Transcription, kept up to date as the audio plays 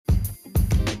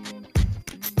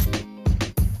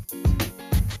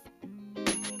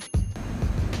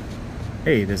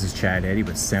Hey, this is Chad Eddy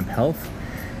with Semp Health.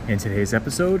 In today's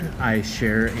episode, I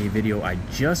share a video I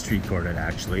just recorded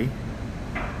actually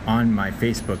on my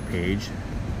Facebook page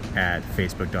at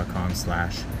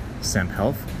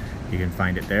facebook.com/SempHealth. You can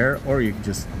find it there, or you can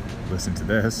just listen to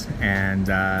this and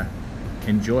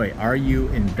enjoy. Are you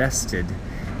invested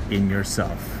in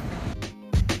yourself?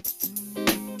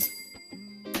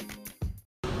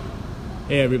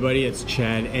 Hey everybody, it's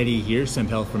Chad Eddy here, Semp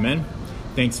Health for Men.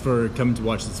 Thanks for coming to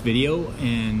watch this video,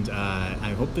 and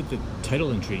I hope that the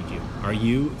title intrigued you. Are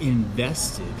you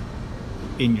invested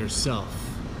in yourself?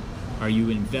 Are you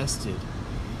invested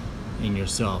in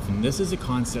yourself? And this is a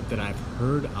concept that I've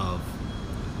heard of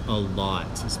a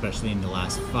lot, especially in the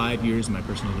last 5 years of my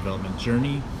personal development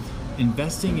journey.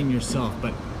 Investing in yourself,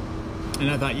 and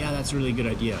I thought, yeah, that's a really good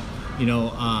idea. You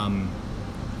know,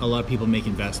 a lot of people make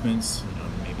investments,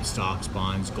 maybe stocks,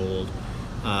 bonds, gold,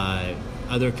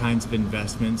 other kinds of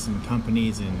investments in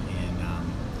companies and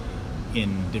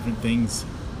in different things.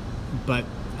 But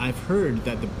I've heard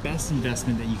that the best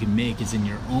investment that you can make is in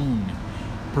your own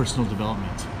personal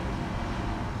development.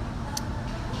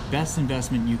 Best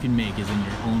investment you can make is in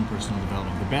your own personal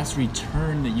development. The best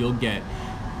return that you'll get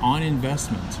on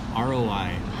investment,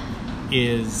 ROI,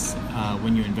 is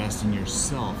when you invest in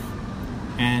yourself.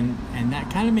 And that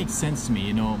kind of makes sense to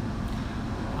me,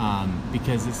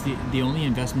 because it's the only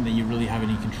investment that you really have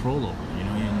any control over. You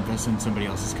invest in somebody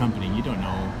else's company, you don't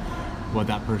know what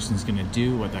that person's going to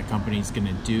do, what that company's going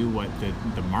to do, what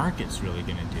the market's really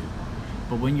going to do.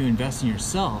 But when you invest in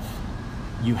yourself,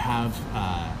 you have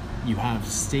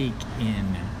stake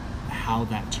in how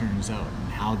that turns out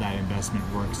and how that investment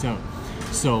works out.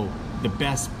 So the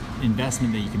best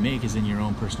investment that you can make is in your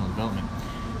own personal development.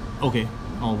 Okay,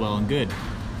 all well and good,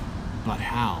 but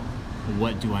how?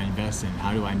 What do I invest in?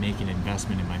 How do I make an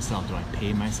investment in myself? Do I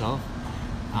pay myself?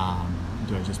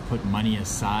 Do I just put money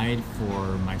aside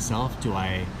for myself? Do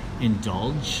I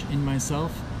indulge in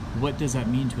myself? What does that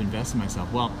mean to invest in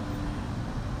myself? Well,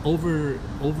 over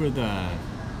the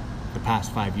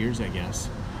past 5 years, I guess,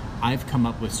 I've come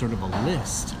up with sort of a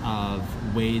list of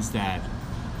ways that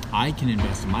I can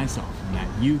invest in myself and that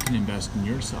you can invest in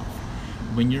yourself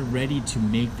when you're ready to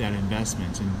make that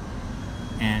investment.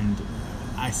 And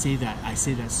I say that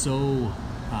so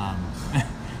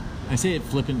I say it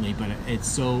flippantly, but it's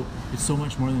so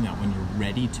much more than that. When you're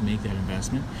ready to make that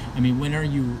investment, I mean, when are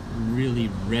you really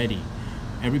ready?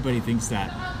 Everybody thinks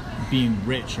that being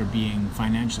rich or being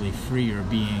financially free or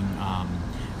being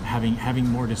having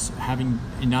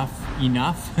enough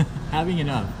having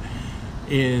enough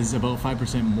is about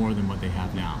 5% more than what they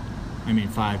have now. I mean,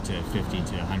 5 to 50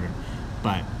 to 100,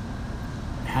 but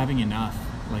having enough,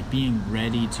 like being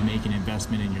ready to make an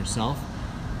investment in yourself.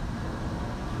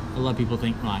 A lot of people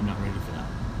think, well, I'm not ready for that.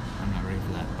 I'm not ready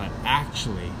for that. But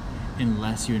actually,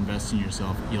 unless you invest in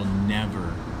yourself, you'll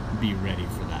never be ready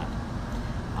for that.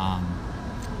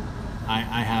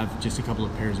 I have just a couple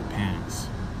of pairs of pants.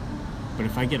 But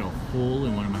if I get a hole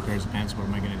in one of my pairs of pants, what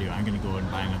am I going to do? I'm going to go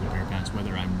and buy another pair of pants,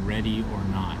 whether I'm ready or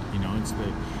not.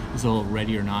 It's the whole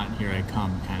ready or not, here I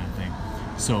come kind of thing.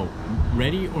 So,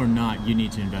 ready or not, you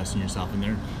need to invest in yourself. And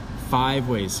there are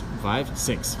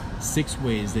 6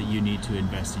 ways that you need to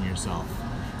invest in yourself.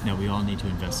 Now, we all need to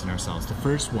invest in ourselves. The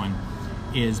first one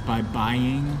is by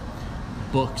buying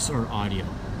books or audio.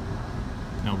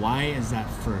 Now, why is that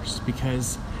first?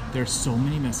 Because there's so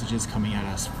many messages coming at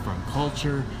us from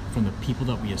culture, from the people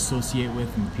that we associate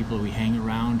with, from the people that we hang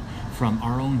around, from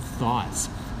our own thoughts.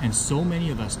 And so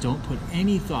many of us don't put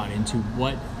any thought into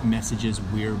what messages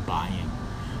we're buying.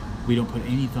 We don't put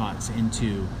any thoughts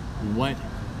into what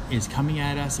is coming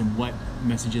at us and what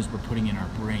messages we're putting in our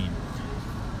brain.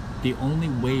 The only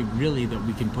way really that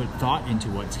we can put thought into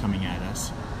what's coming at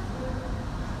us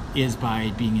is by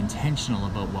being intentional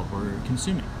about what we're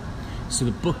consuming. So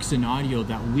the books and audio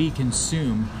that we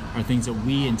consume are things that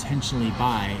we intentionally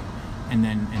buy and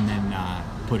then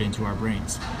put into our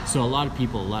brains. So a lot of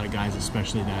people, a lot of guys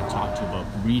especially that I've talked to about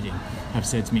reading, have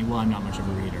said to me, well, I'm not much of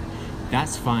a reader.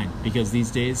 That's fine, because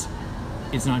these days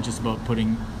it's not just about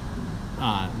putting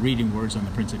reading words on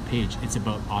the printed page. It's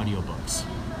about audiobooks,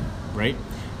 right?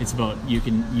 It's about you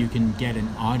can get an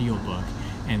audiobook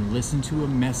and listen to a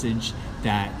message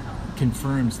that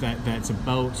confirms that's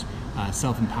about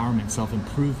self-empowerment,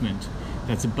 self-improvement,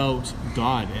 that's about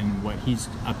God and what He's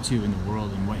up to in the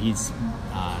world and what His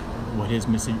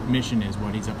mission is,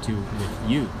 what He's up to with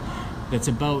you. That's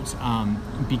about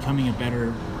becoming a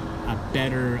better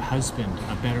husband,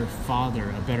 a better father,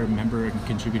 a better member and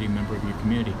contributing member of your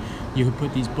community. You could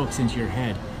put these books into your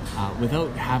head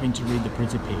without having to read the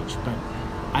printed page, but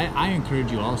I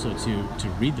encourage you also to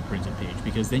read the printed page,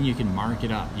 because then you can mark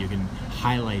it up, you can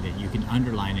highlight it, you can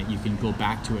underline it, you can go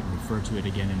back to it and refer to it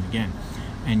again and again,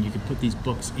 and you can put these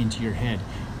books into your head.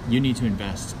 You need to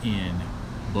invest in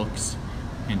books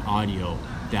and audio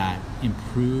that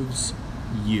improves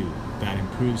you, that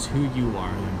improves who you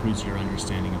are, that improves your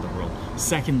understanding of the world.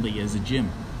 Secondly is a gym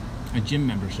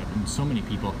membership. And so many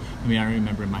people, I mean, I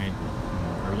remember in my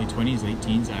early 20s, late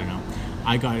teens, I don't know,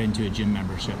 I got into a gym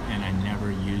membership and I never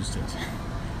used it.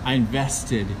 I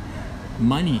invested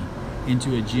money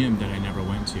into a gym that I never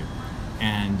went to.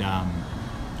 And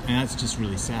that's just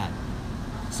really sad.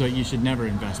 So you should never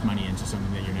invest money into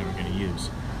something that you're never going to use.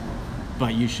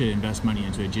 But you should invest money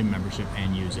into a gym membership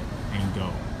and use it and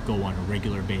go on a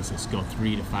regular basis. Go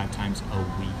 3 to 5 times a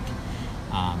week.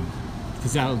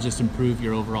 Because that'll just improve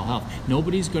your overall health.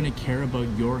 Nobody's going to care about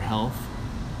your health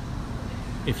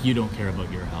if you don't care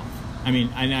about your health. I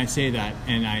mean, and I say that,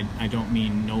 and I don't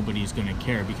mean nobody's going to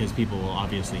care, because people will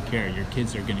obviously care. Your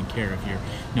kids are going to care if you're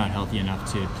not healthy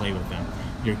enough to play with them.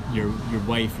 Your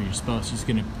wife or your spouse is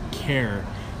going to care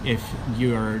if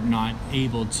you're not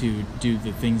able to do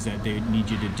the things that they need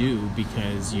you to do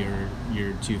because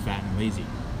you're too fat and lazy,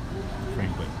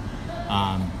 frankly.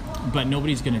 But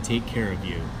nobody's going to take care of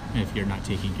you if you're not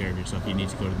taking care of yourself. You need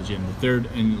to go to the gym. The third,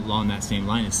 and along that same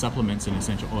line, is supplements and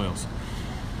essential oils.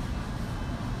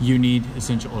 You need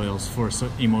essential oils for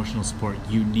emotional support.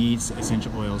 You need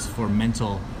essential oils for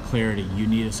mental clarity. You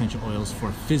need essential oils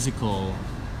for physical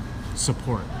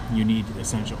support. You need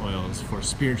essential oils for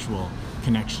spiritual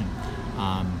connection.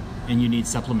 And you need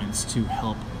supplements to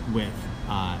help with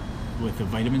the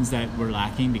vitamins that we're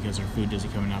lacking because our food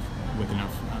doesn't come with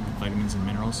enough vitamins and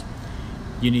minerals.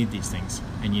 You need these things,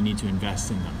 and you need to invest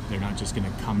in them. They're not just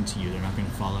going to come to you. They're not going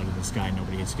to fall out of the sky.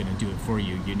 Nobody is going to do it for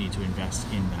you. You need to invest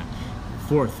in that.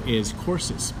 Fourth is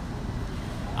courses.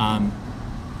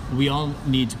 We all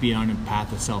need to be on a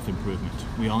path of self-improvement.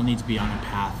 We all need to be on a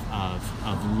path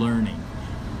of learning.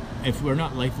 If we're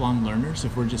not lifelong learners,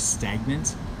 if we're just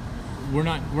stagnant, we're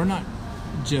not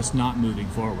just not moving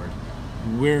forward.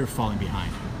 We're falling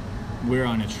behind. We're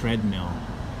on a treadmill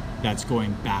that's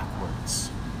going backwards.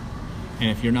 And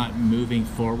if you're not moving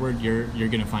forward, you're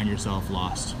going to find yourself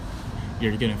lost.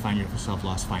 You're going to find yourself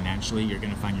lost financially. You're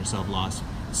going to find yourself lost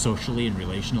socially and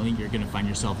relationally. You're going to find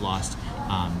yourself lost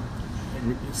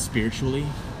spiritually.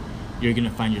 You're going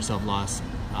to find yourself lost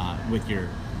with your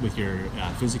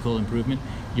physical improvement.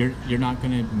 You're not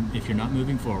going to, if you're not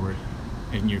moving forward,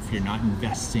 and if you're not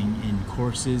investing in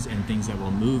courses and things that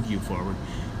will move you forward,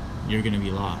 you're going to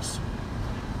be lost.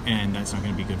 And that's not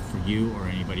going to be good for you or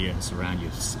anybody else around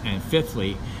you. And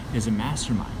fifthly is a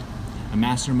mastermind. A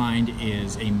mastermind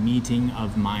is a meeting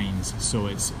of minds. So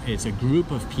it's a group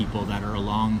of people that are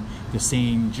along the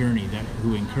same journey,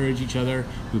 who encourage each other,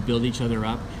 who build each other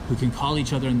up, who can call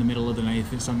each other in the middle of the night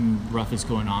if something rough is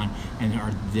going on, and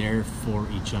are there for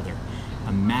each other.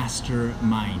 A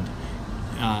mastermind,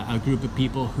 a group of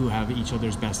people who have each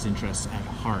other's best interests at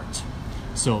heart.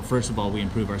 So first of all, we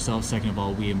improve ourselves. Second of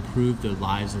all, we improve the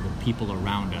lives of the people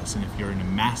around us. And if you're in a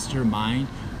mastermind,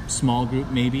 small group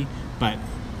maybe, but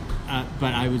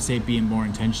I would say being more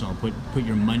intentional. Put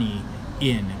your money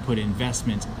in, put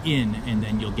investment in, and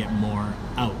then you'll get more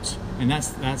out. And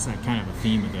that's a kind of a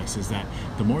theme of this, is that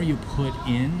the more you put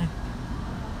in,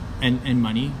 and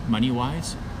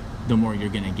money-wise, the more you're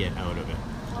going to get out of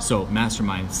it. So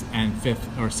masterminds. And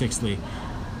sixthly,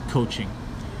 coaching.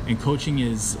 And coaching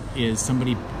is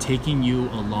somebody taking you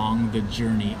along the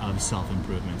journey of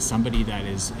self-improvement. Somebody that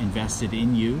is invested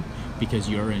in you because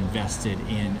you're invested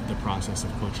in the process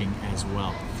of coaching as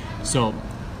well. So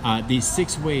these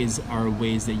 6 ways are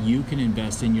ways that you can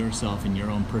invest in yourself, in your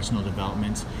own personal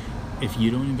development. If you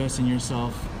don't invest in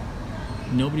yourself,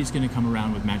 nobody's going to come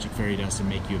around with magic fairy dust and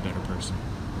make you a better person.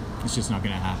 It's just not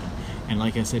going to happen. And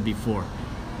like I said before,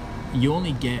 you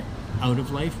only get out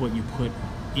of life what you put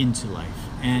into life.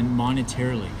 And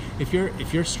monetarily, if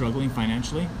you're struggling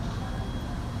financially,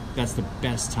 that's the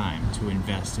best time to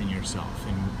invest in yourself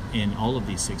in all of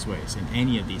these 6 ways, in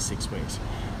any of these 6 ways,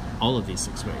 all of these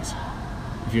 6 ways.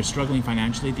 If you're struggling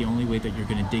financially, the only way that you're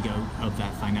going to dig out of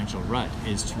that financial rut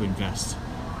is to invest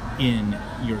in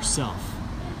yourself.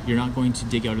 You're not going to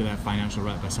dig out of that financial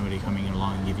rut by somebody coming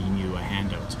along and giving you a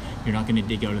handout. You're not going to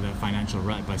dig out of that financial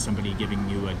rut by somebody giving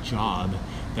you a job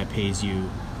that pays you,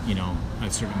 a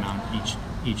certain amount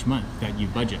each month that you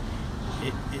budget.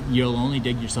 You'll only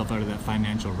dig yourself out of that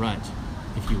financial rut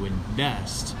if you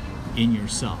invest in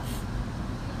yourself.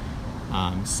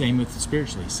 Same with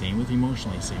spiritually, same with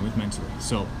emotionally, same with mentally.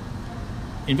 So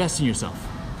invest in yourself.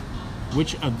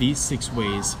 Which of these 6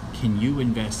 ways can you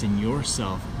invest in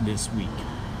yourself this week?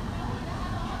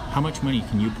 How much money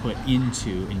can you put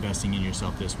into investing in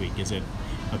yourself this week? Is it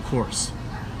a course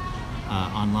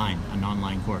online, an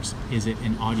online course? Is it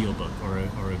an audiobook or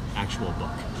an actual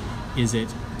book? Is it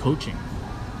coaching?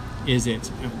 Is it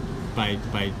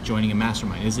by joining a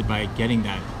mastermind? Is it by getting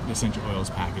that essential oils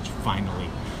package finally?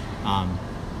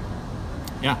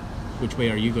 Yeah, which way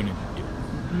are you going to do?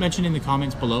 Mention in the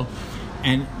comments below,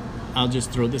 and I'll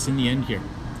just throw this in the end here.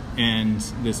 And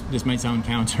this might sound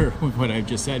counter with what I've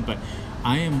just said, but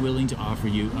I am willing to offer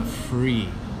you a free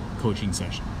coaching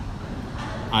session.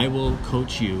 I will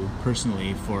coach you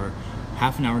personally for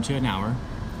half an hour to an hour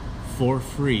for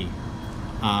free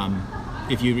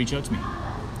if you reach out to me.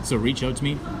 So reach out to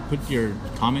me, put your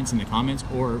comments in the comments,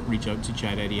 or reach out to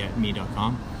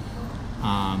chadeddy@me.com,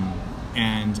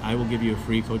 and I will give you a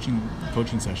free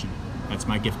coaching session. That's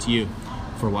my gift to you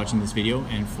for watching this video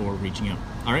and for reaching out.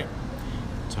 All right,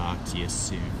 talk to you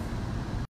soon.